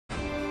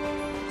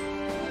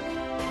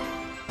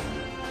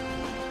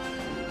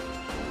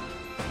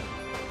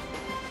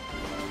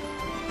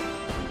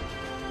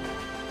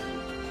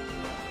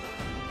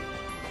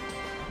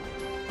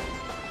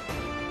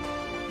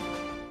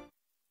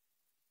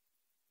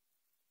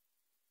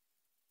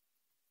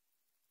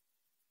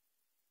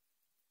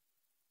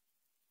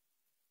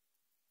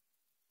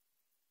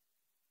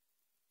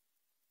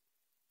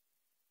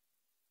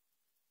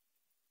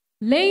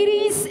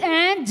Ladies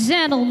and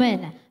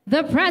gentlemen,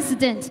 the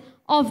President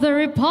of the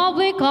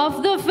Republic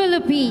of the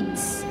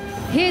Philippines,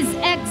 His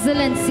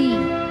Excellency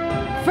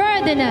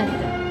Ferdinand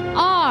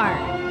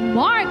R.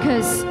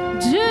 Marcos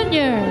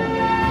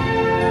Jr.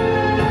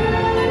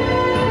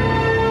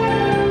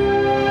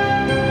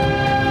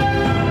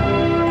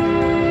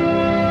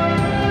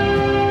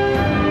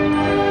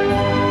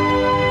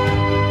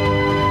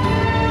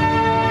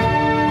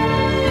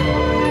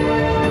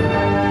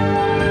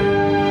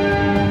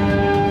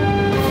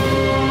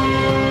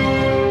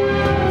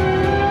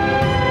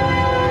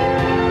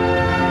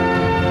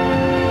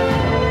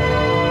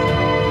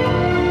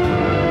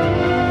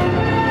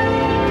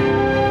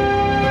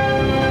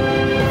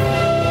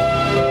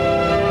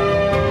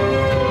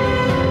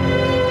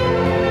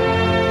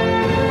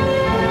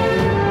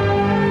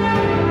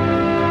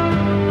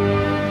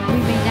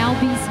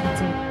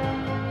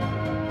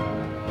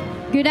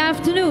 Good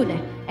afternoon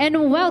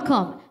and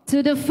welcome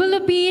to the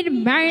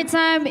Philippine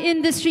Maritime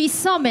Industry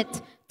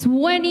Summit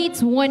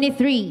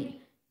 2023.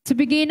 To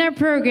begin our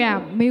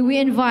program, may we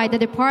invite the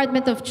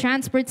Department of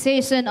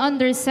Transportation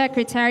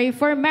Undersecretary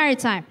for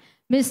Maritime,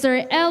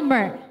 Mr.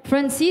 Elmer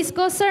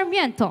Francisco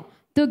Sarmiento,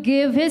 to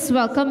give his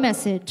welcome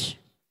message.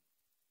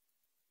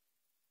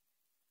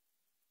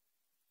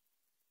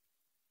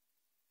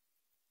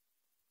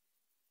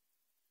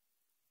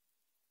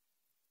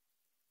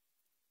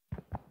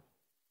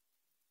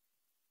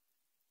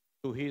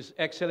 To His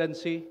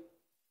Excellency,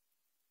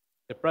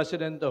 the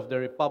President of the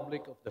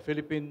Republic of the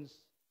Philippines,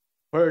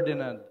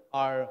 Ferdinand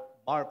R.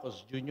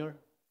 Marcos Jr.,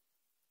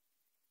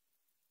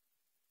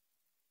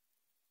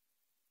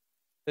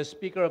 the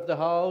Speaker of the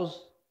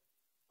House,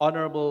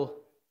 Honorable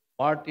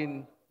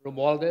Martin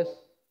Romualdez,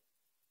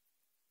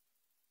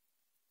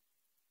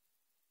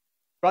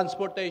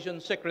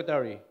 Transportation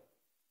Secretary,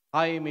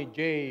 Jaime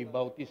J.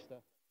 Bautista,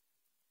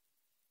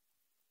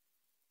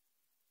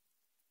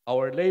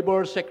 our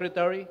Labor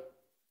Secretary,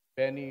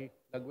 Benny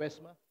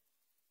Laguesma,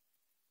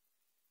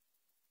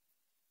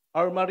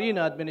 our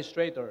Marina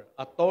Administrator,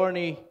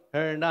 Attorney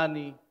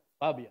Hernani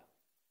Pabia,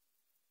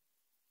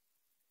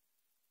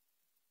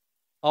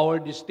 our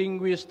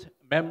distinguished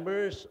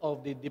members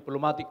of the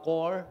Diplomatic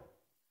Corps,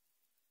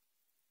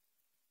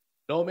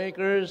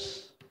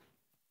 lawmakers,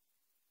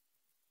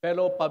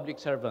 fellow public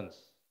servants,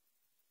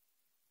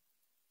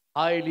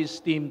 highly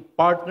esteemed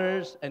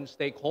partners and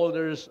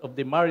stakeholders of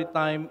the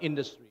maritime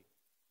industry.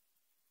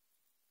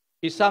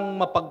 Isang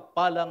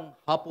mapagpalang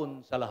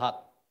hapon sa lahat.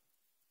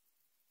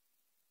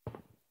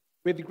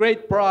 With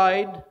great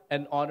pride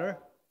and honor,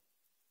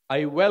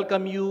 I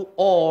welcome you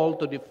all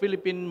to the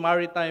Philippine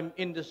Maritime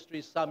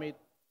Industry Summit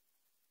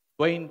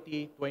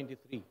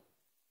 2023.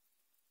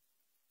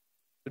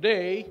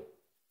 Today,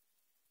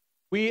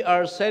 we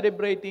are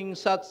celebrating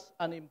such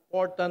an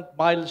important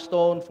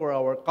milestone for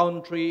our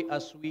country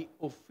as we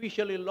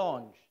officially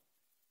launch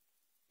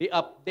the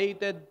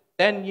updated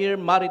 10-year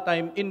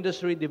Maritime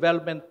Industry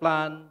Development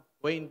Plan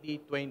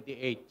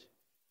 2028.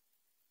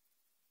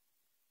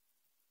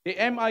 The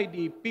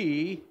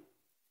MIDP,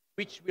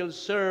 which will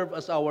serve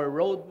as our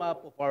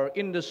roadmap of our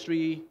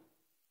industry,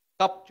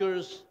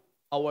 captures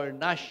our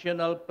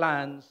national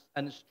plans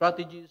and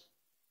strategies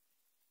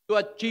to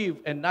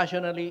achieve a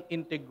nationally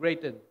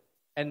integrated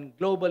and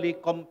globally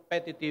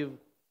competitive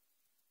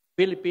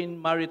Philippine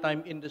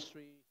maritime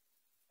industry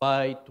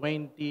by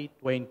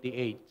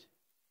 2028.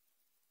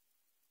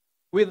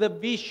 With a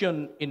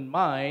vision in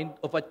mind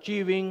of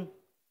achieving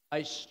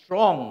a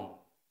strong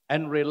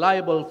and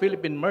reliable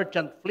Philippine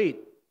merchant fleet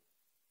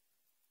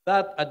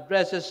that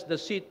addresses the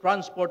sea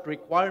transport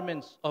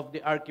requirements of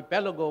the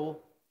archipelago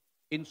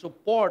in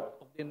support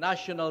of the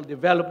National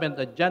Development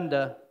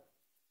Agenda,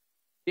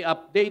 the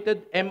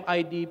updated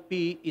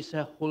MIDP is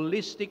a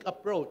holistic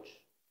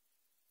approach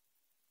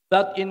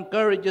that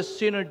encourages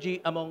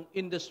synergy among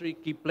industry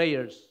key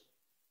players,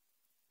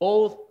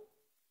 both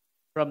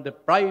from the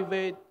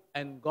private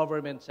and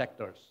government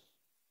sectors.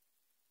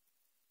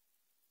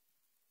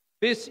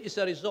 This is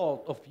a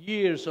result of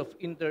years of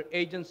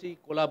interagency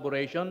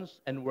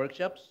collaborations and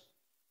workshops,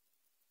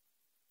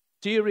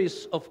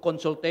 series of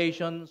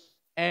consultations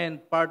and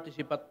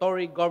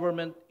participatory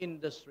government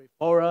industry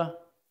fora,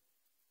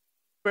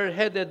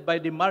 spearheaded by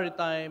the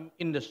Maritime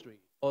Industry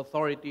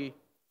Authority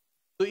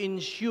to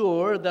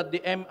ensure that the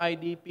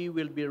MIDP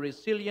will be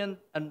resilient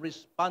and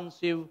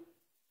responsive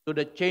to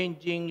the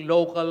changing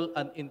local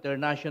and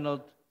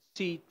international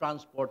sea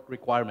transport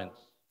requirements.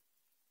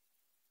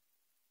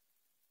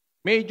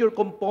 Major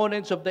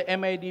components of the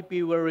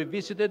MIDP were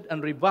revisited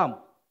and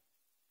revamped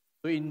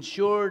to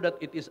ensure that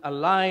it is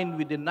aligned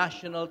with the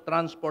national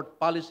transport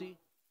policy,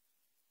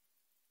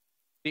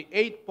 the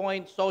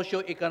 8-point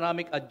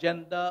socio-economic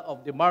agenda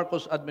of the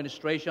Marcos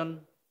administration,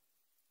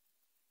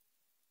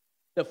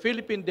 the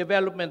Philippine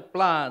Development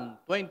Plan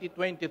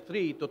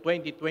 2023 to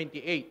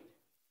 2028,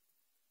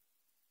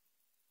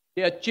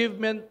 the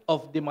achievement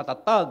of the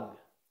matatag,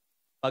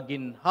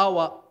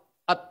 paginhawa,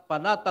 at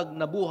panatag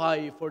na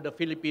buhay for the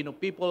Filipino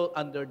people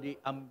under the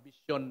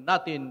Ambisyon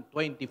Natin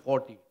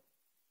 2040.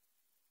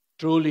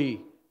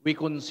 Truly, we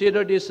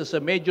consider this as a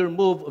major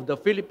move of the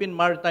Philippine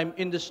maritime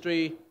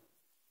industry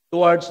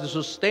towards the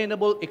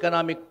sustainable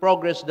economic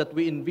progress that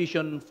we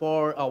envision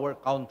for our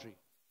country.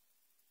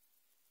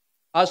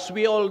 As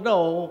we all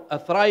know, a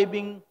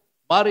thriving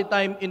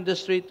maritime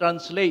industry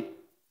translates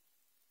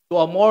to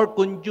a more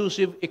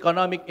conducive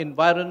economic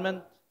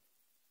environment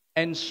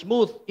and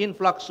smooth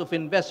influx of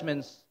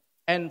investments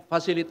and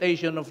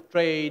facilitation of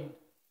trade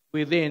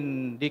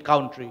within the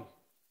country.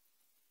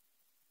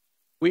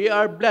 We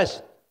are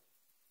blessed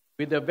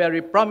with a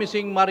very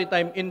promising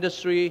maritime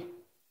industry,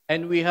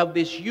 and we have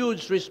this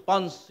huge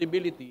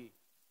responsibility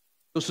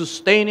to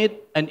sustain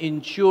it and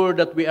ensure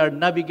that we are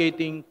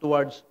navigating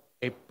towards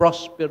a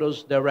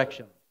prosperous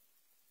direction.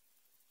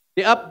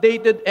 The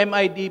updated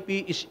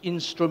MIDP is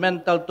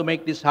instrumental to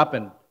make this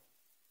happen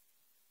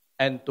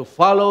and to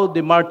follow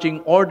the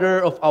marching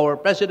order of our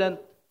President,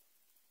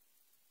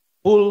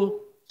 full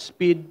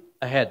speed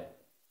ahead.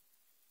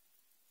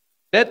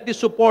 Let the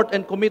support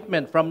and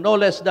commitment from no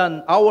less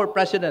than our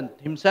President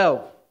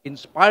himself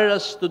inspire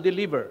us to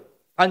deliver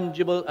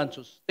tangible and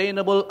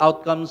sustainable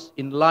outcomes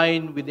in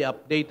line with the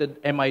updated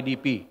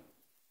MIDP.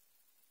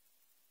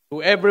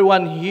 To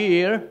everyone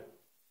here,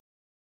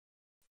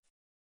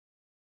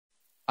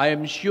 I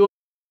am sure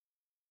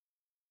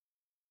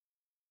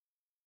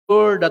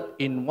that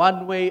in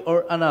one way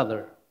or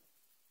another,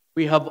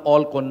 we have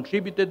all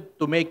contributed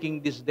to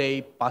making this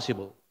day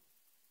possible.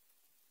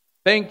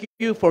 Thank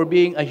you for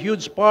being a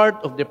huge part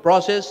of the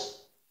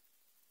process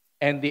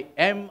and the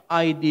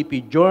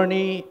MIDP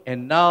journey,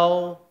 and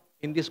now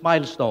in this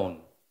milestone.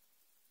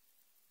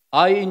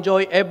 I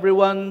enjoy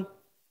everyone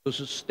to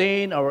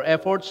sustain our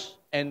efforts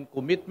and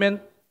commitment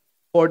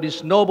for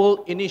this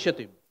noble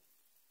initiative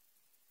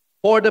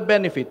for the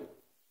benefit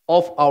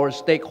of our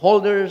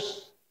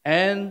stakeholders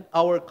and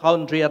our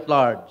country at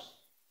large.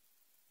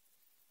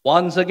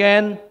 Once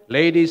again,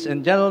 ladies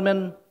and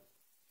gentlemen,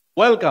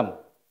 welcome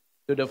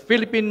to the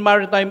Philippine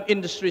Maritime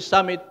Industry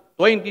Summit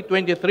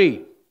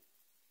 2023.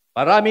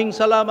 Maraming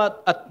salamat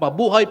at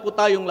mabuhay po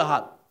tayong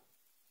lahat.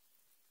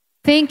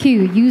 Thank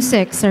you,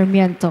 Yusek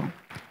Sarmiento.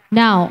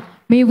 Now,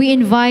 may we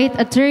invite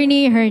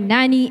Attorney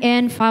Hernani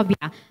N.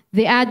 Fabia,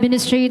 the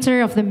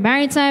Administrator of the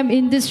Maritime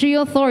Industry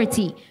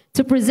Authority,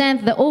 to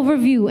present the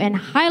overview and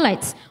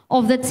highlights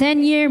of the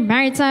 10-year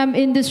Maritime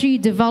Industry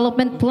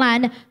Development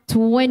Plan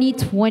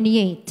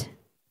 2028.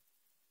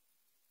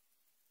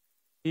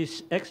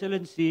 His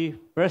Excellency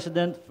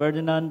President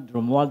Ferdinand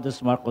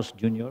Romualdez Marcos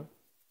Jr.,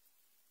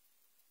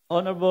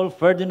 Honorable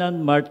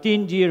Ferdinand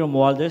Martin G.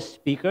 Romualdez,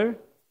 Speaker,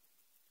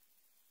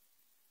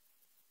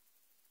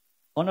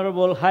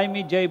 Honorable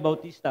Jaime J.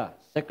 Bautista,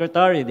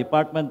 Secretary,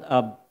 Department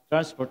of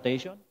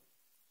Transportation,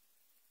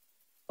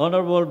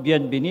 Honorable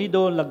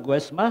Bienvenido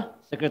Laguesma,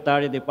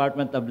 Secretary,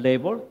 Department of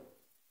Labor,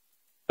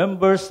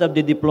 members of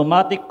the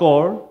Diplomatic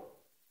Corps,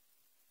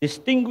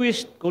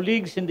 distinguished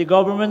colleagues in the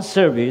government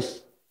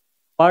service,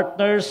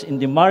 partners in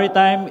the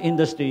maritime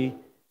industry,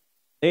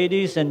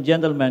 ladies and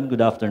gentlemen,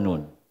 good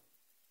afternoon.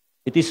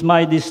 It is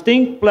my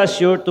distinct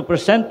pleasure to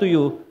present to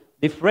you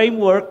the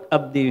framework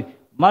of the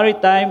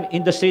Maritime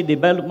Industry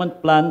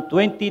Development Plan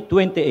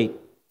 2028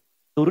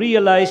 to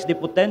realize the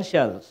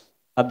potentials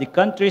of the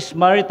country's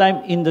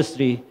maritime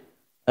industry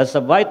as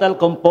a vital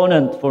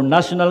component for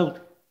national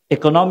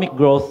economic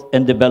growth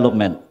and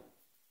development.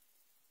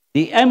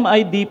 The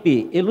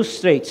MIDP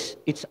illustrates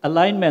its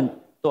alignment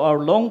to our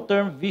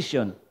long-term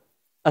vision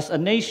as a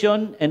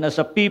nation and as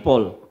a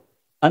people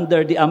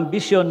under the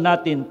Ambition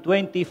Natin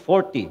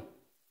 2040,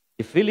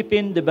 the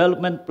Philippine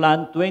Development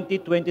Plan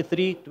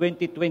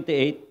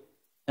 2023-2028,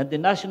 and the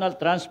National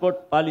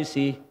Transport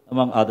Policy,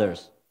 among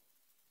others.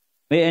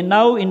 May I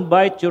now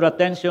invite your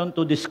attention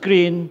to the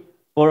screen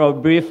for our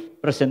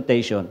brief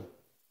presentation.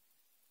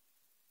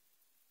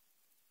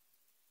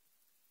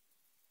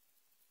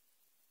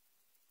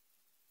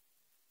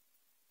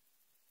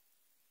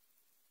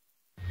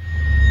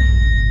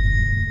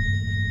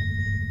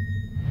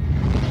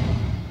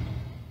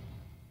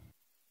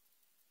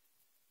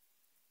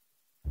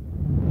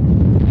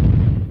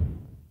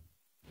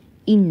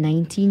 In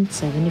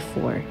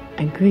 1974,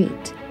 a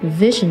great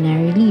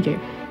visionary leader,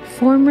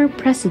 former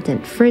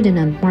President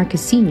Ferdinand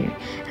Marcos Sr.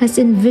 has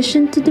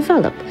envisioned to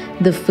develop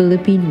the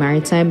Philippine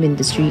maritime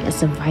industry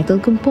as a vital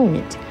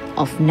component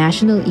of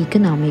national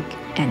economic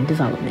and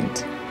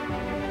development.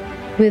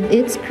 With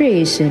its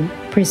creation,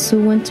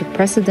 pursuant to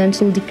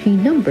Presidential Decree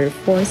No.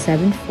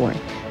 474,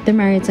 the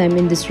Maritime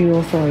Industry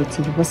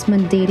Authority was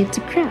mandated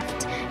to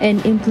craft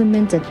and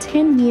implement a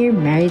 10-year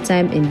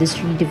Maritime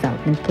Industry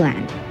Development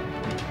Plan.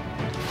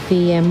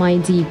 The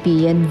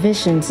MIDP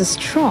envisions a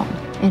strong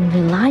and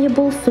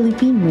reliable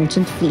Philippine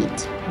merchant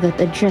fleet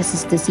that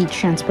addresses the sea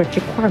transport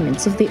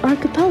requirements of the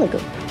archipelago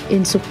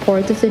in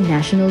support of the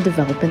National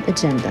Development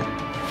Agenda.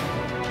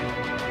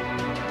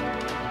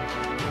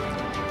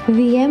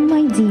 The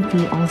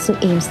MIDP also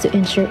aims to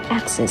ensure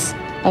access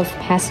of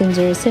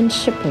passengers and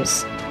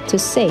shippers to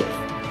safe,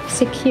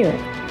 secure,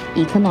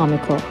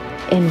 economical,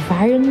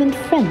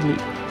 environment-friendly,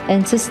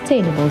 and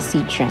sustainable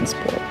sea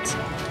transport.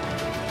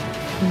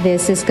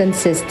 This is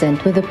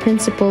consistent with the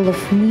principle of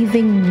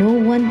leaving no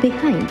one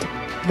behind,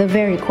 the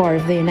very core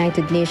of the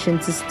United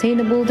Nations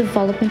Sustainable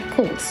Development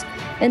Goals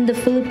and the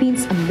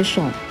Philippines'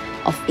 ambition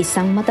of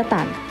isang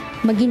matatag,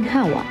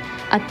 maginhawa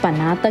at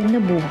panatag na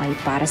buhay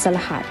para sa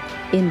lahat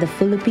in the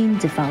Philippine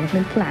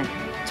Development Plan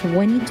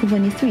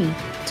 2023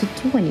 to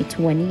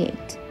 2028.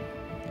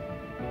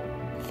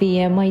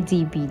 The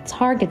MIDP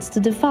targets to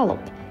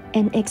develop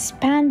and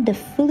expand the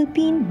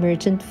Philippine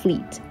merchant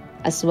fleet,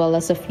 as well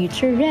as a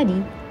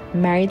future-ready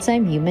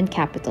maritime human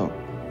capital.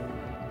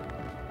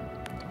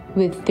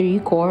 With three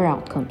core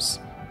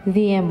outcomes,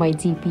 the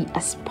MIDP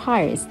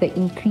aspires the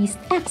increased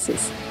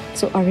access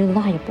to a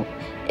reliable,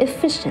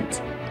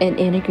 efficient, and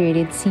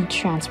integrated sea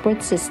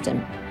transport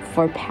system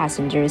for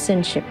passengers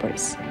and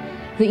shippers,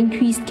 the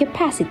increased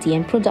capacity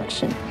and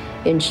production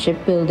in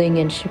shipbuilding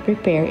and ship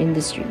repair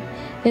industry,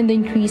 and the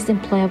increased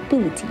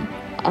employability,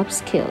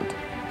 upskilled,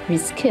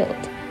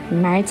 reskilled,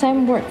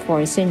 maritime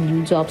workforce and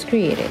new jobs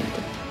created.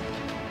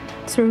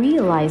 To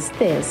realize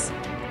this,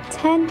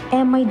 10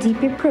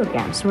 MIDP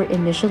programs were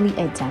initially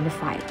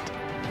identified.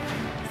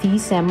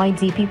 These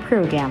MIDP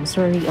programs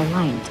were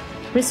realigned,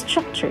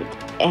 restructured,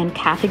 and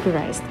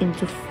categorized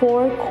into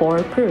 4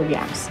 core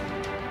programs.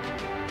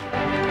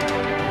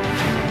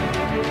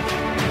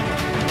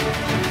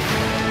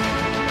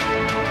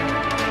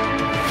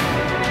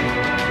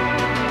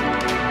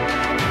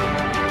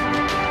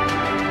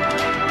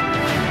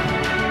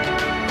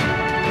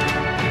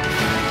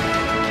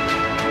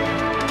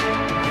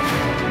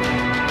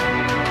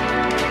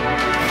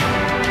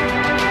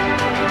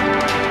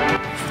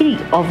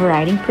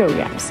 Overriding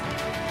programs.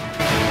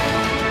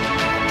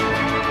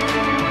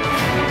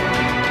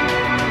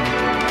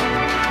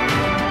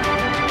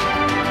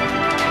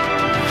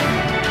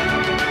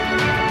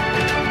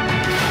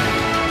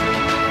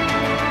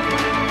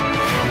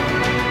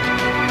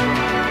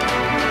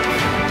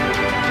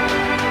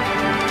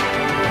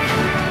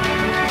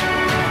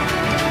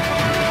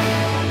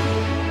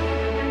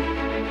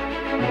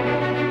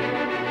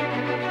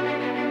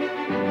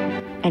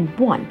 And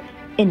 1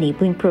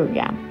 enabling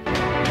program.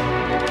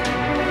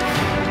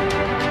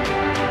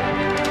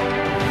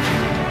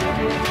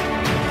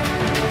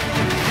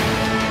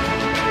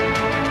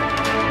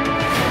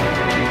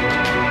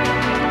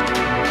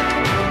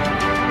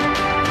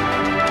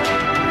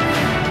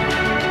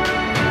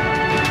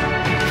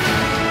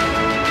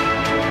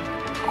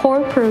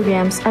 Core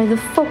programs are the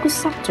focus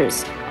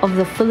sectors of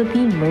the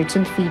Philippine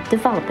merchant fleet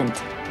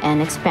development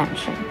and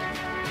expansion.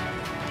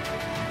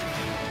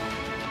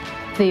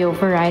 The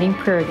overriding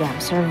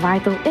programs are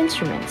vital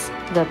instruments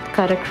that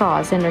cut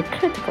across and are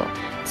critical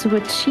to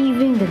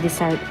achieving the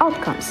desired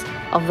outcomes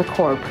of the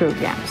core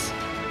programs.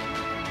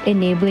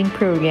 Enabling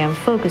program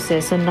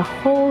focuses on the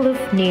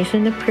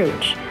whole-of-nation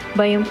approach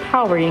by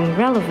empowering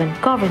relevant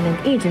government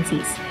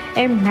agencies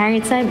and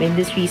maritime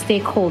industry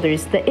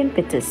stakeholders the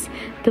impetus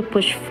to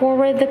push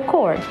forward the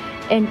core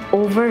and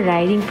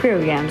overriding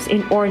programs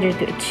in order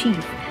to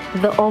achieve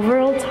the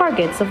overall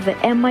targets of the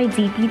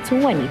MIDP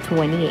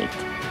 2028.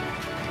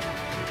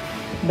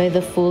 By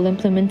the full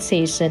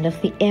implementation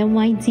of the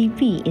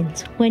MIDP in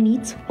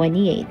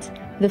 2028,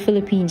 the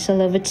Philippines shall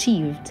have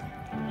achieved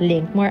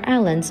linked more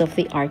islands of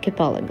the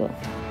archipelago,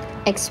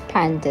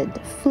 expanded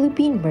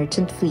Philippine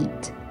merchant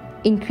fleet,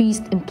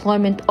 increased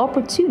employment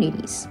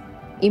opportunities,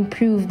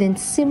 improved and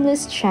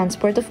seamless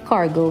transport of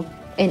cargo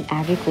and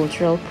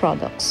agricultural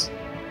products.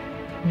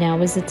 Now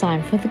is the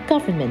time for the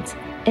government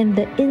and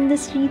the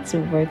industry to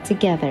work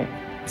together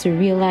to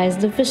realize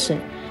the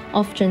vision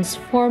of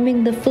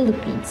transforming the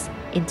Philippines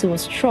into a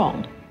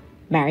strong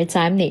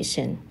maritime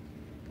nation.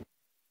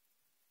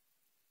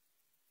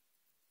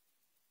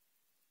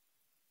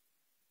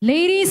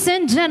 Ladies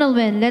and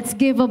gentlemen, let's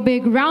give a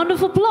big round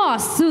of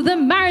applause to the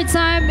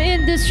Maritime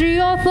Industry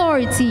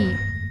Authority.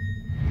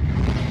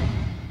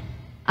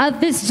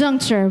 At this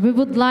juncture, we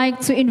would like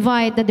to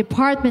invite the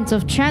Department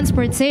of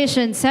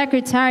Transportation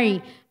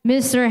Secretary,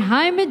 Mr.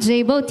 Jaime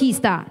J.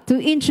 Bautista, to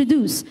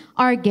introduce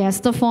our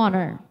guest of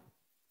honor.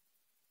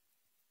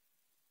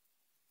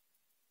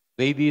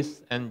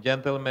 Ladies and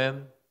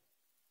gentlemen,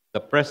 the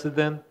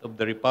President of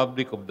the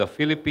Republic of the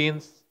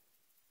Philippines,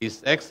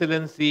 His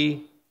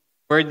Excellency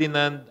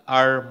Ferdinand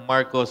R.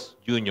 Marcos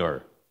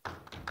Jr.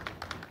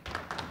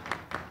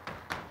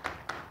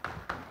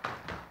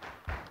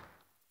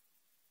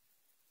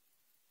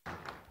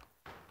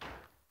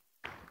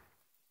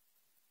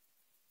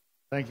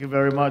 Thank you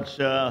very much,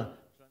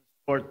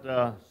 Transport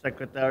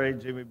Secretary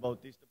Jimmy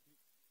Bautista.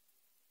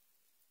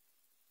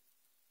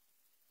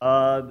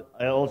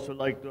 I also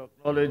like to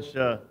acknowledge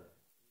the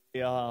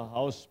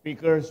House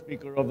Speaker,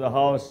 Speaker of the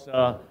House,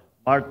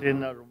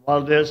 Martin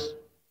Romualdez,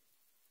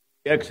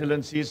 the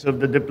Excellencies of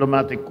the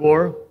Diplomatic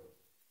Corps,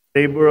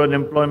 Labor and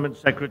Employment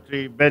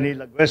Secretary Benny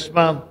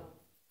Laguesma,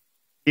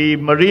 the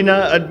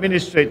Marina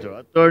Administrator,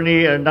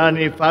 Attorney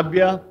Hernani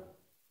Fabia,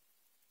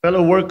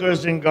 fellow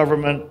workers in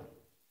government,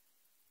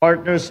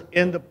 partners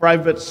in the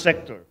private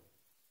sector,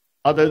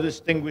 other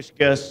distinguished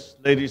guests,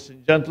 ladies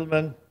and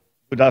gentlemen,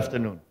 good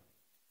afternoon.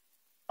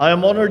 I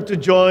am honored to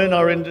join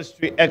our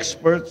industry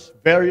experts,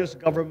 various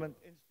government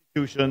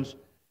institutions,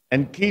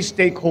 and key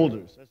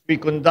stakeholders as we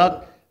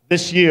conduct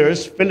this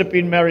year's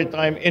Philippine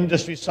Maritime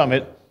Industry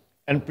Summit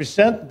and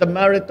present the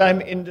Maritime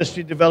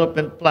Industry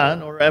Development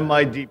Plan, or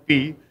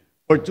MIDP,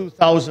 for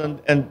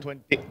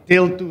 2020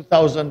 till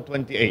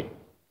 2028.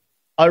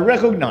 I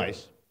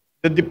recognize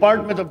the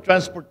Department of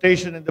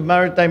Transportation and the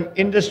Maritime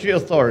Industry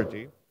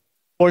Authority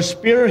for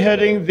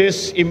spearheading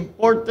this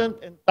important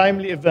and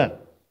timely event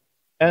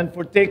and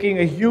for taking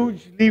a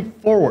huge leap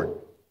forward,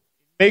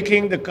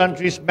 making the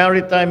country's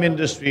maritime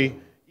industry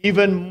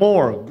even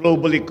more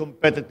globally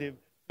competitive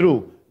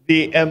through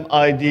the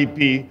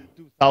MIDP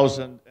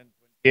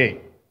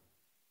 2028.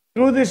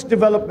 Through this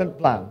development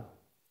plan,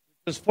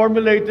 which was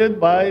formulated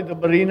by the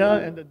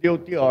Marina and the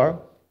DOTR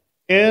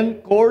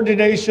in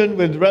coordination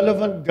with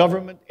relevant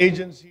government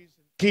agencies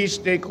and key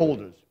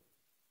stakeholders,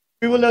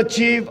 we will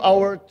achieve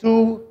our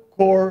two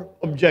core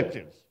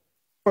objectives.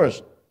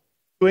 First,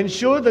 to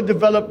ensure the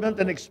development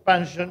and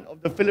expansion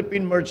of the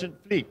Philippine merchant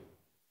fleet.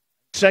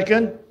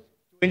 Second,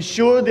 to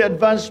ensure the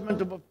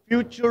advancement of a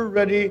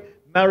future-ready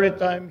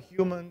maritime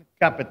human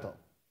capital.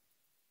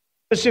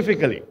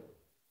 Specifically,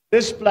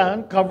 this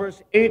plan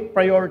covers 8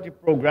 priority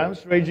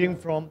programs ranging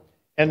from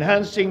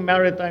enhancing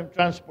maritime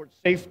transport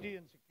safety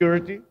and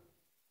security,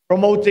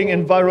 promoting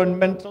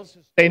environmental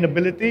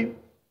sustainability,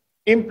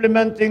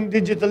 implementing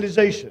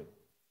digitalization,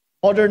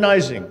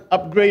 modernizing,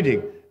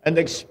 upgrading, and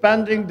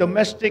expanding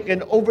domestic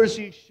and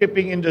overseas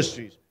shipping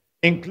industries,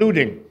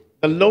 including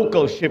the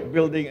local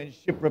shipbuilding and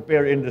ship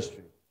repair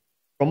industry,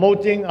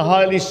 promoting a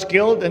highly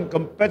skilled and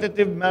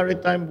competitive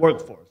maritime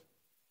workforce,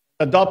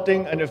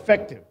 adopting an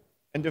effective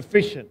and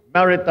efficient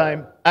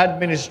maritime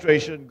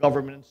administration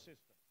governance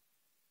system.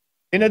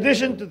 In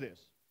addition to this,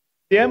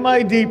 the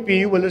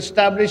MIDP will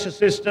establish a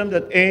system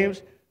that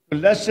aims to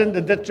lessen the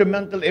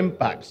detrimental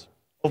impacts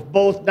of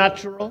both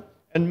natural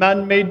and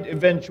man-made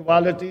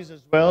eventualities,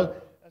 as well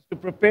as to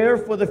prepare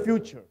for the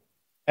future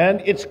and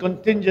its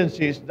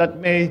contingencies that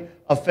may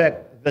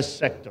affect the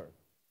sector.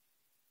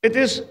 It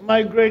is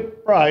my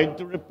great pride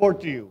to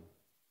report to you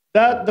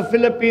that the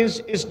Philippines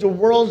is the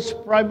world's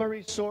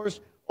primary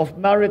source of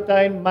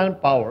maritime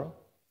manpower,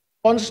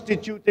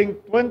 constituting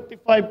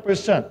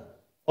 25%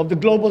 of the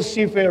global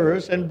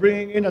seafarers and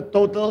bringing in a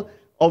total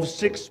of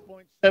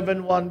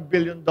 $6.71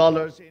 billion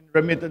in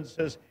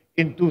remittances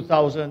in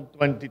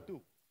 2022.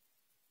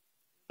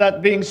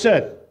 That being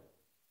said,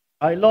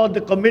 I laud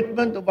the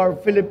commitment of our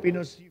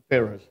Filipino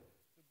seafarers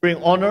to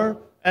bring honor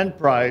and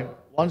pride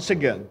once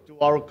again to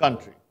our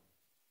country.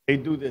 They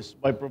do this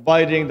by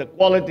providing the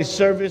quality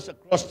service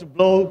across the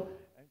globe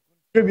and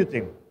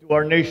contributing to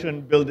our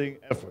nation-building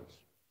efforts.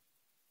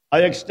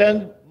 I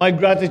extend my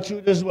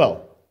gratitude as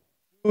well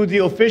to the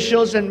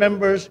officials and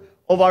members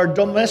of our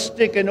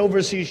domestic and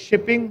overseas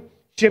shipping,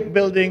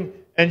 shipbuilding,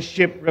 and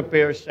ship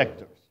repair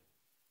sectors.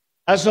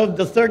 As of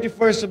the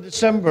 31st of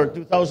December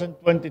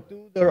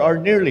 2022, there are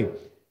nearly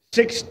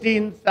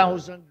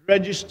 16,000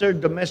 registered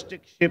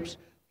domestic ships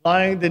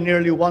plying the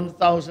nearly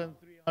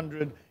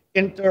 1,300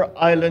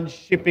 inter-island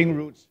shipping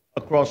routes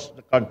across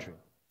the country.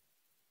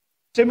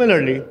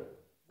 Similarly,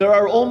 there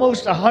are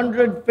almost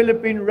 100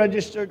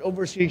 Philippine-registered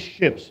overseas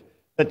ships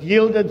that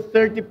yielded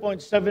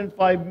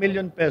 30.75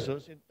 million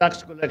pesos in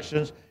tax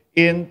collections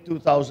in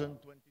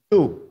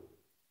 2022.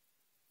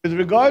 With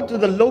regard to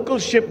the local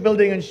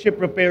shipbuilding and ship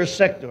repair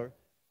sector,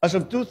 as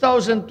of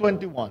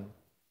 2021,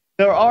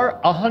 there are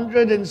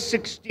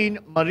 116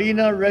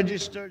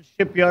 Marina-registered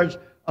shipyards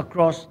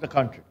across the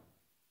country.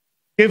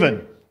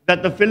 Given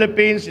that the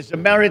Philippines is a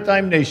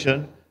maritime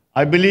nation,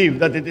 I believe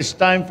that it is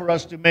time for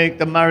us to make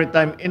the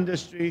maritime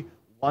industry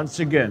once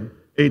again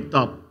a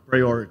top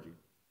priority.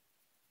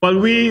 While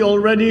we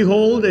already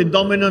hold a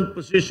dominant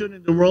position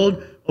in the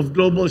world of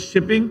global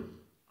shipping,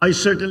 I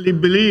certainly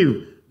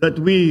believe that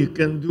we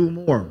can do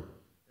more,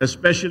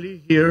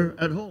 especially here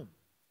at home.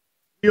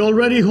 We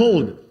already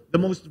hold the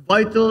most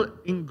vital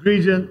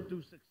ingredient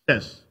to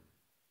success,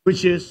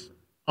 which is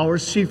our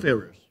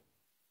seafarers.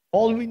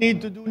 All we need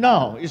to do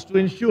now is to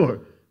ensure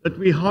that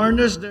we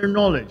harness their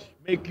knowledge,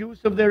 make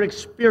use of their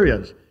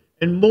experience,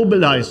 and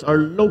mobilize our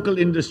local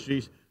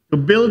industries to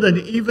build an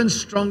even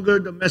stronger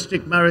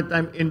domestic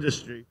maritime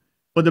industry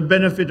for the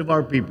benefit of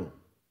our people.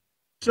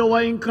 So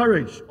I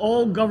encourage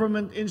all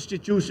government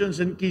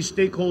institutions and key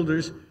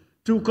stakeholders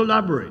to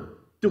collaborate,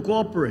 to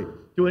cooperate,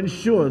 to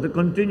ensure the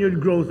continued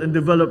growth and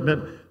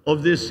development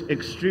of this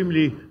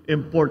extremely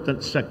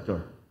important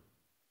sector.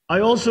 I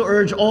also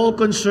urge all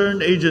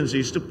concerned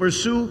agencies to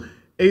pursue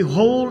a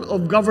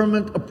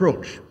whole-of-government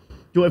approach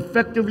to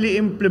effectively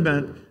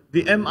implement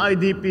the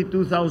MIDP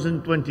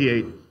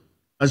 2028,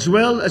 as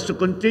well as to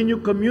continue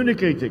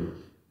communicating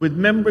with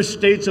member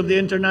states of the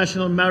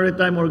International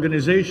Maritime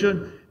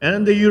Organization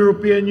and the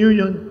European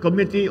Union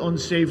Committee on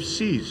Safe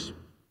Seas.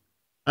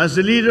 As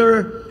the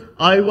leader,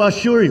 I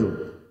assure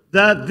you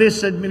that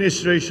this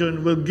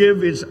administration will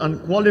give its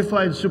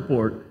unqualified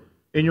support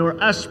in your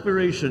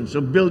aspirations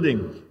of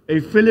building a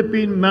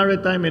Philippine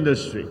maritime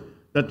industry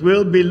that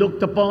will be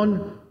looked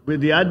upon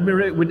with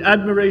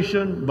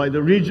admiration by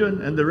the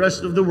region and the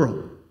rest of the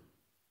world.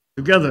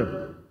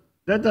 Together,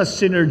 let us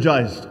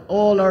synergize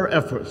all our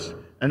efforts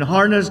and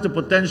harness the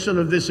potential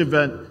of this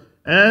event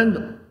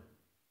and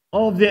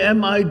of the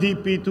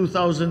MIDP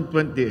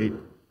 2028.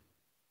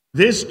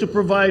 This to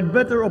provide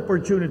better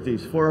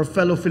opportunities for our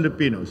fellow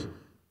Filipinos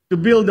to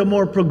build a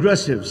more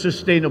progressive,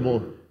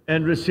 sustainable,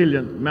 and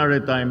resilient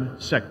maritime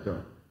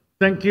sector.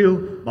 Thank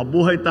you,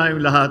 mabuhay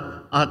tayong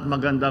lahat, at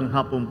magandang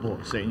hapon po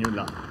sa inyong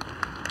lahat.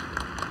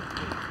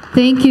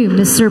 Thank you,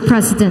 Mr.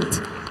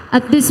 President.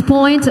 At this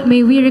point,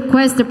 may we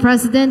request the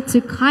President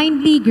to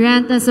kindly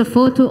grant us a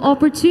photo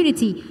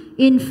opportunity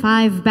in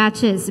 5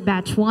 batches.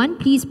 Batch 1,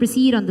 please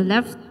proceed on the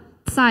left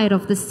side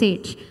of the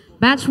stage.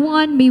 Batch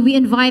 1, may we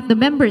invite the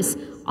members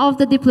of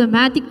the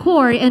Diplomatic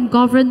Corps and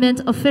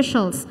government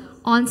officials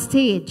on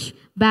stage.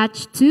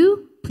 Batch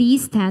 2,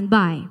 please stand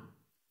by.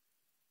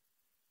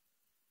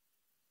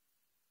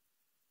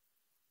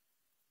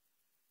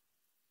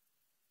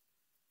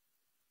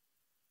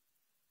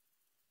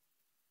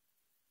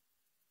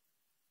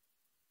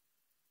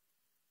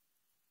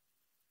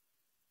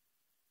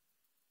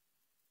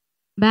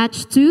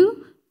 Batch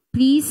 2,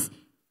 please.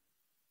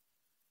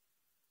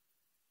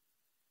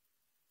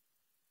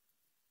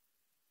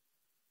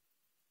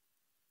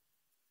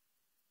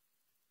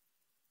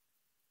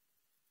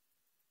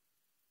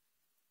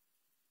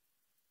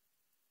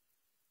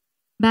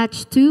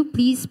 Batch 2,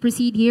 please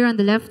proceed here on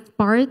the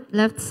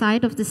left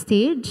side of the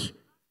stage.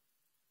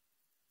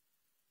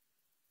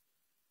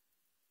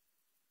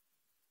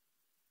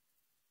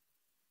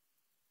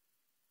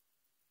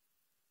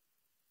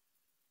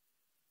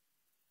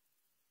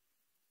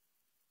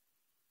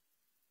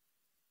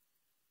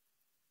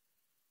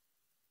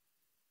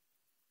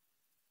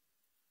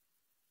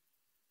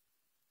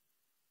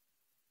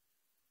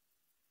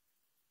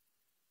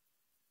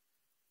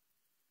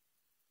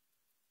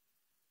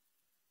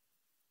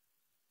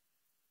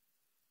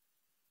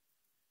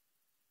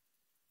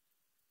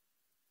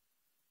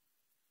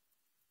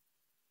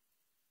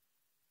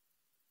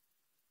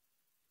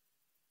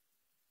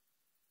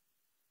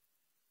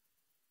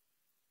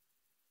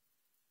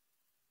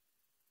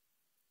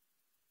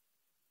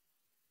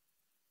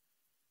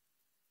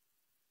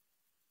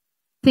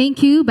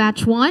 Thank you,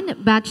 Batch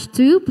 1. Batch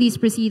 2, please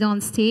proceed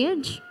on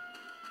stage.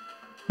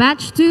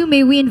 Batch 2,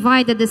 may we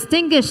invite the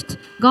distinguished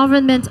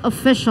government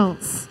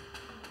officials.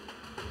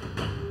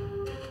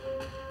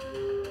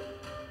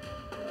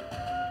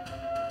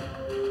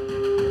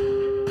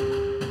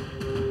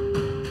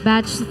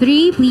 Batch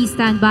 3, please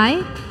stand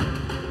by.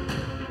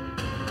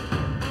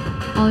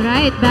 All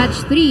right, Batch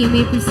 3, you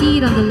may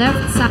proceed on the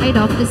left side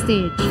of the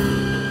stage.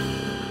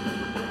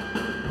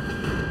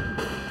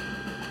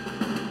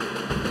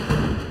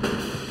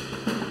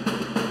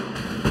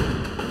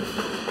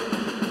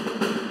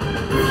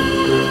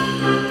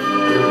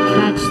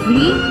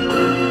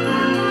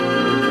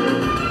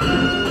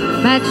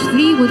 Batch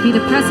 3 would be the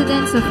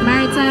presidents of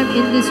maritime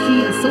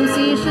industry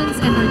associations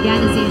and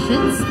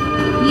organizations.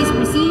 Please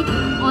proceed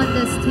on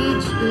the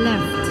stage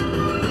left.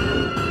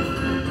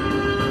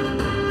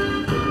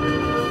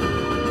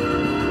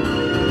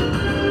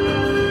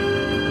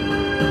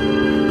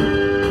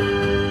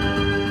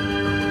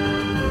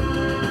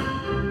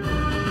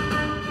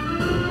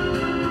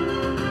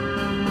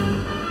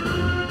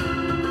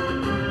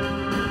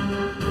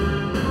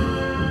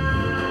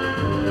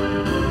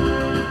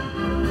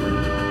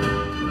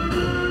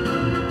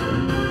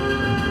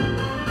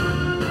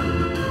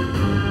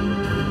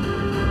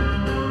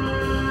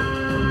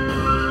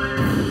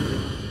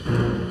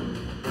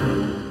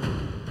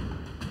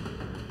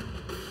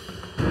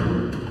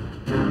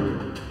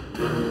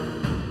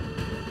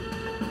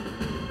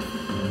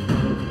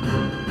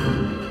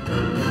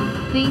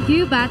 Thank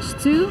you, Batch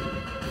 2.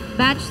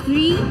 Batch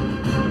 3,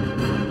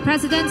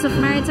 Presidents of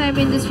Maritime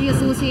Industry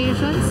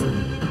Associations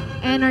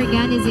and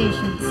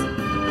Organizations.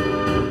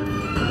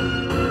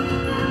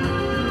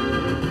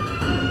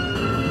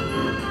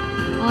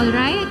 All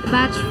right,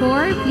 Batch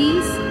 4,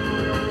 please.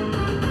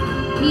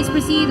 Please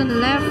proceed on the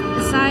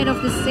left side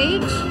of the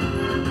stage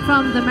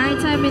from the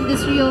Maritime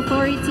Industry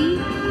Authority,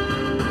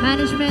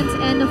 management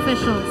and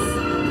officials.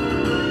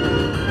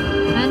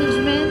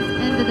 Management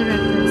and the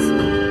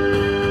directors.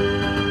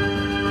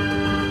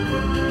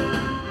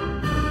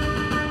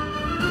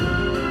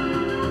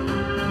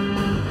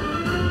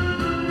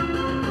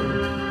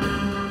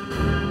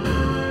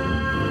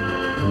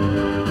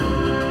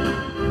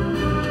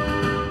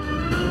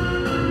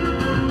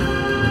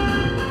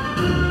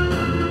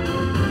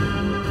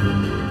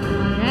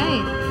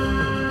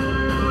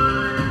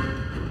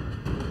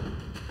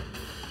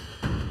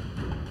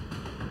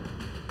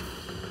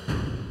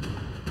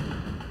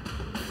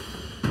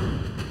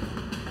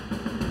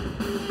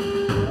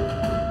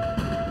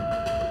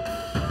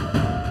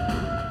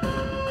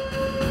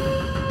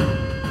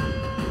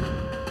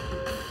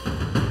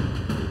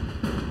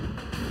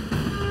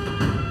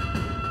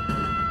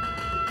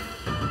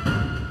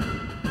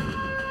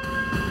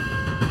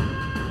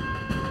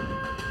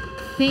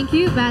 Thank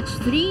you, Batch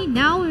 3.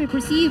 Now we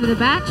proceed with the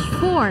Batch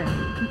 4.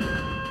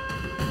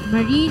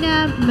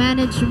 Marina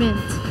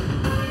Management,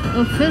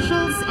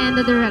 officials and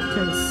the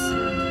directors.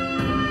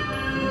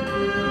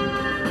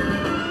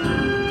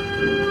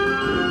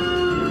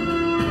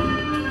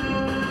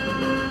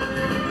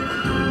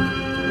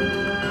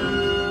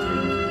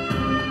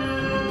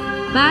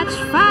 Batch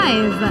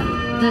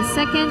 5, the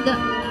second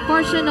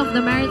portion of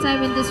the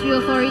Maritime Industry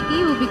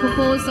Authority, will be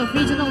composed of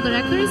regional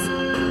directors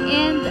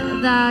and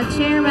the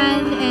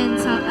chairman and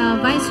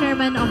vice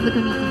chairman of the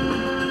committee.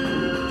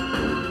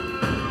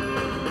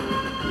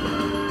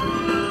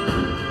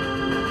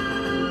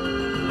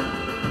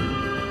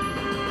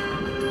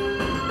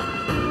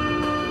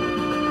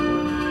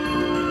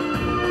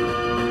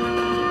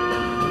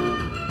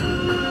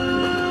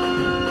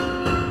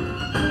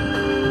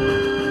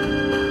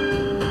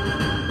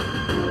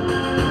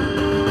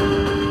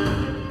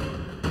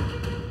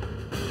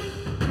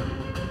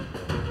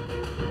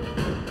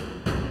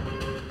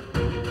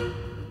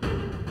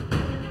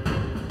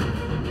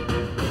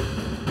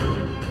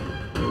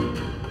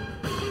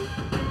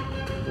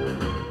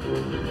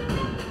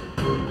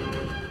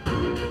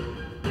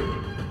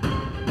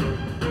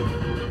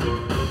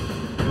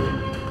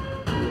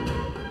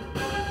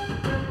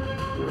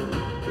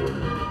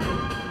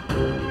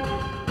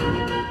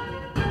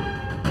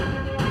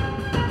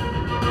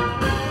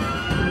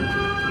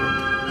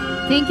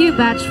 Thank you,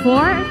 Batch 4.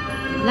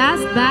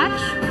 Last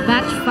batch,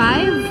 Batch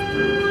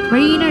 5,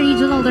 Marina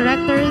Regional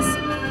Directors.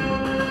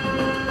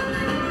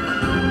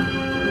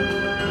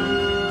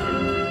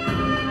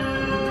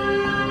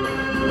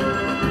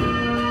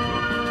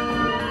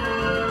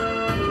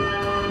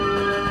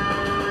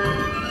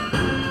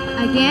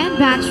 Again,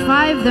 Batch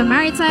 5, the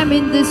Maritime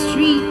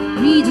Industry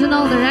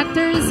Regional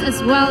Directors,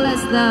 as well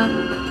as the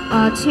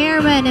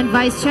Chairman and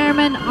Vice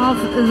Chairman of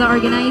the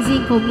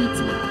Organizing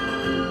Committee.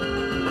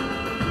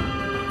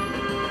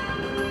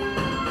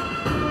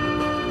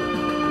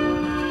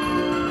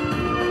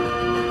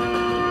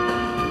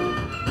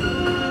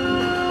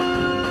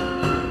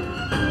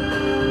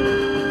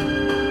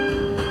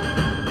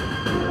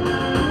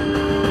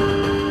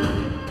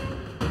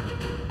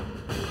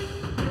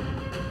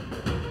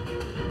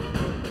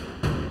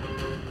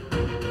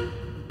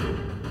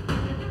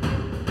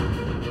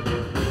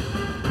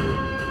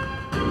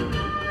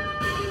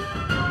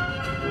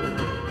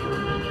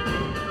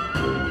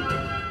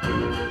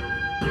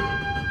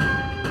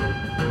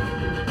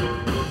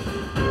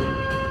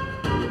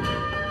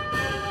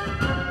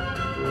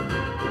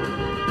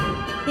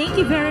 Thank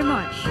you very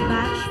much,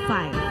 Batch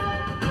 5.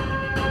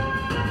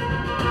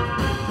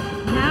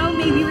 Now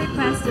may we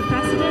request the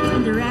President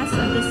and the rest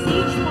of the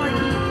stage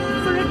party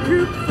for a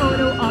group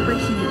photo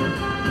opportunity.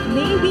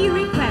 May we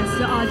request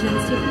the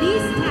audience to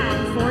please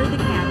stand for the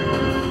camera.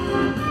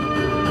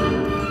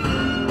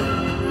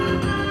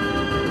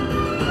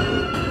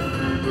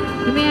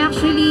 You may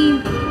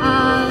actually,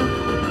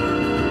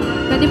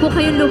 pwede po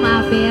kayong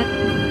lumapit.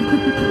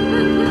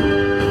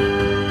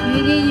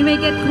 You may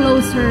get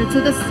closer to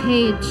the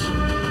stage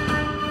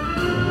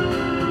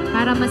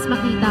para mas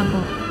makita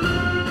po.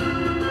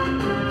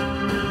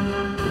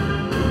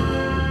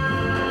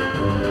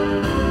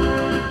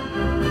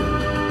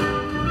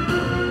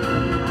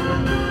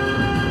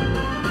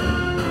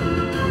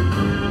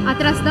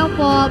 Atras daw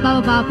po,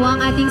 bababa po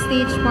ang ating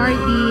stage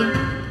party.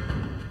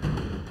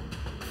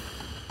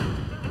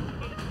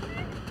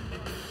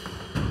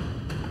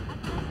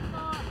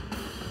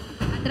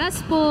 Atras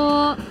po,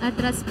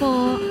 atras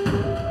po.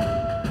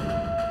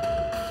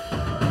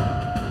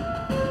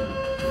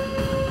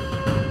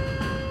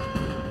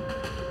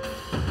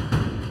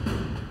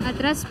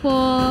 Atras po.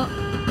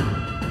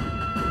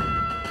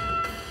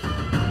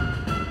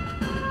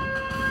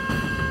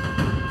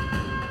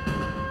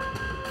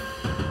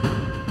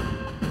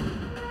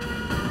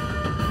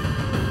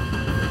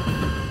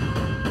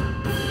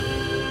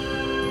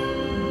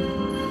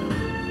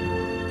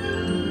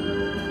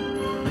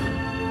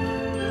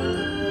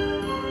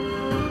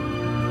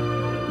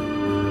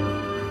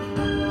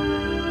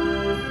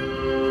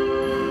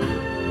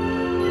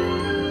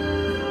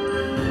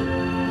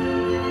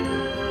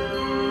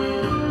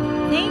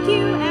 Thank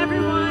you,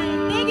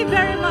 everyone. Thank you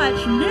very much,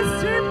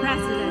 Mr.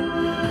 President.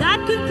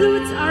 That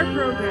concludes our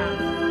program.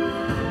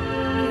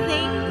 We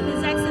thank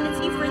His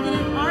Excellency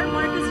Ferdinand R.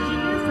 Marcos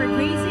Jr. for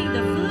gracing the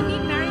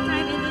Philippine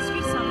Maritime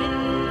Industry Summit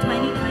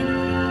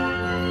 2023.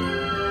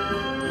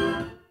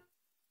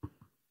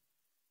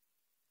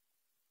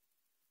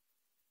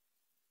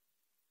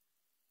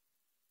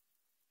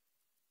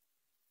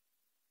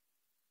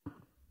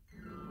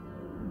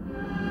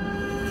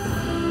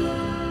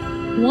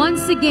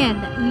 Once again,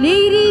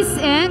 ladies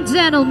and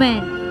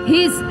gentlemen,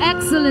 His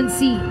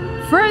Excellency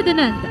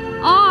Ferdinand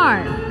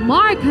R.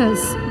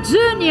 Marcos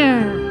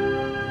Jr.